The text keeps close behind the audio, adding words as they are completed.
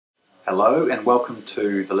Hello and welcome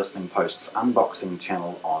to the Listening Post's unboxing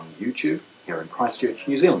channel on YouTube here in Christchurch,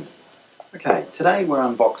 New Zealand. Okay, today we're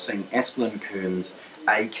unboxing Astell Kern's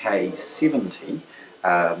AK70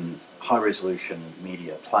 high-resolution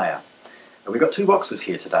media player. We've got two boxes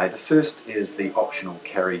here today. The first is the optional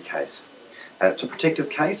carry case. It's a protective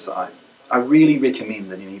case. I really recommend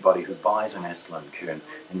that anybody who buys an Astell Kern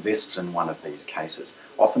invests in one of these cases.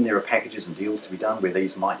 Often there are packages and deals to be done where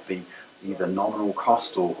these might be either nominal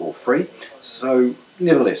cost or free. So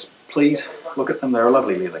nevertheless, please look at them. They're a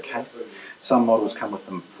lovely leather case. Some models come with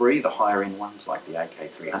them free. The higher end ones like the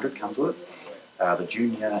AK300 comes with it. The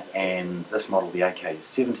Junior and this model, the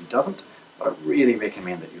AK70, doesn't. But I really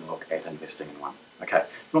recommend that you look at investing in one. Okay, I'm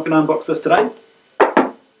not going to unbox this today. We're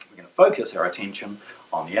going to focus our attention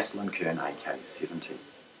on the Astell Kern AK70.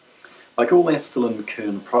 Like all Astell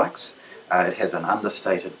Kern products, it has an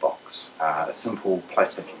understated box, a simple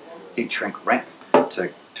plastic heat shrink wrap to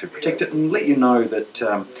protect it and let you know that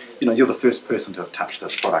you're the first person to have touched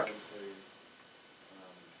this product.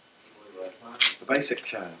 The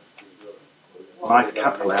basic knife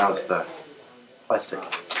cut allows the plastic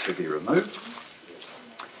to be removed,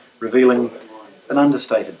 revealing an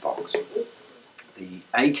understated box. The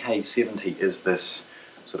AK70 is this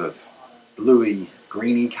sort of bluey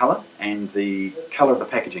greeny colour, and the colour of the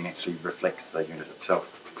packaging actually reflects the unit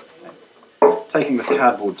itself. Taking this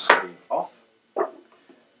cardboard sleeve off,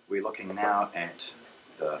 we're looking now at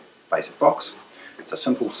the basic box. It's a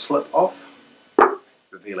simple slip off,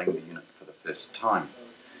 revealing the unit for the first time.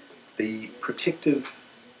 The protective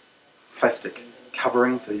plastic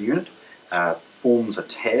covering for the unit forms a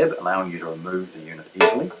tab, allowing you to remove the unit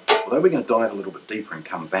easily. Although we're going to dive a little bit deeper and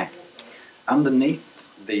come back.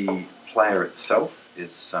 Underneath the player itself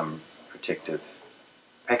is some protective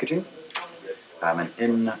packaging, and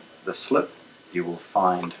in the slip you will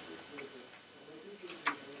find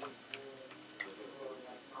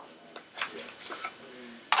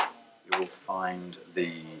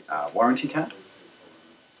the warranty card,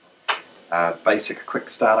 basic quick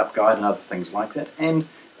startup guide and other things like that, and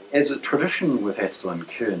as a tradition with Astell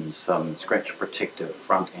Kern, some scratch protective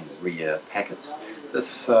front and rear packets.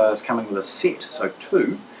 This is coming with a set, so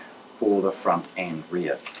two for the front and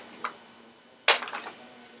rear.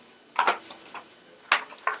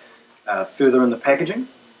 Further in the packaging,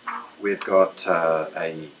 we've got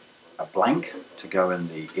a blank to go in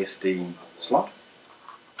the SD slot.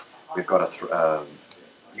 We've got a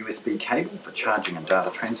USB cable for charging and data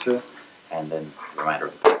transfer, and then the remainder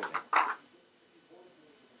of the packaging.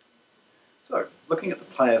 So, looking at the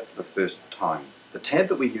player for the first time, the tab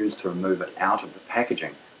that we use to remove it out of the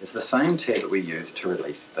packaging is the same tab that we use to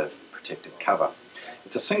release the protective cover.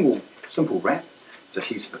 It's a simple wrap. It's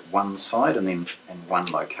adhesive at one side and then in one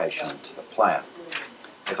location to the player.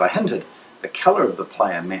 As I hinted, the colour of the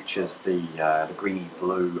player matches the greeny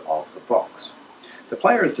blue of the box. The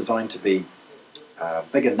player is designed to be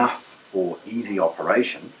big enough for easy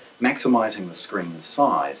operation, maximising the screen's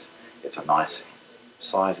size. It's a nice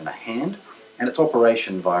size in a hand, and its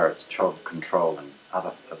operation via its child control and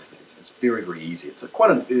other things. It's very, very easy. It's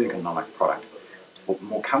quite an ergonomic product. It's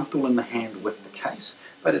more comfortable in the hand with the case,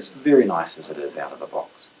 but it's very nice as it is out of the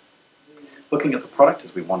box. Looking at the product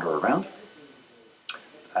as we wander around,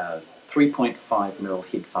 3.5mm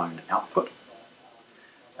headphone output,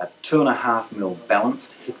 a 2.5mm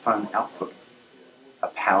balanced headphone output, a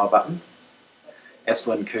power button,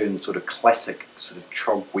 Astell Kern sort of classic sort of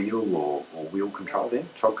trog wheel or wheel control there,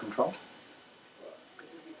 trog control,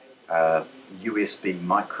 USB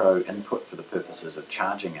micro input for the purposes of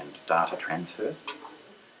charging and data transfer,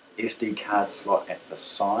 SD card slot at the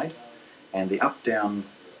side, and the up-down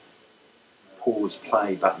pause,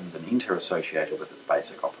 play buttons and enter associated with its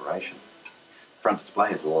basic operation. The front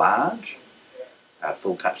display is large,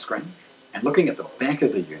 full touch screen, and looking at the back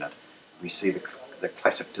of the unit we see the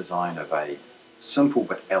classic design of a simple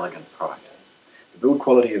but elegant product. The build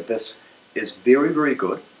quality of this is very, very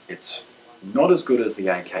good. It's not as good as the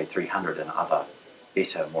AK300 and other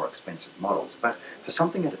better, more expensive models, but for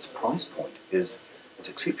something at its price point is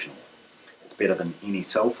exceptional. It's better than any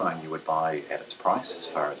cell phone you would buy at its price as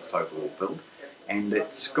far as its overall build, and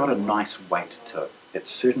it's got a nice weight to it. It's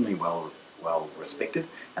certainly well respected,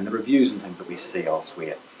 and the reviews and things that we see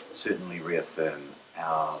elsewhere certainly reaffirm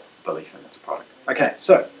our belief in this product. Okay,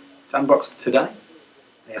 so to unbox today,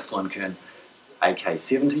 the Astell Kern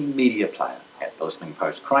AK70 media player at the Listening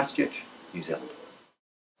Post, Christchurch, New Zealand.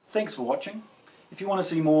 Thanks for watching. If you want to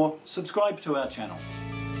see more, subscribe to our channel.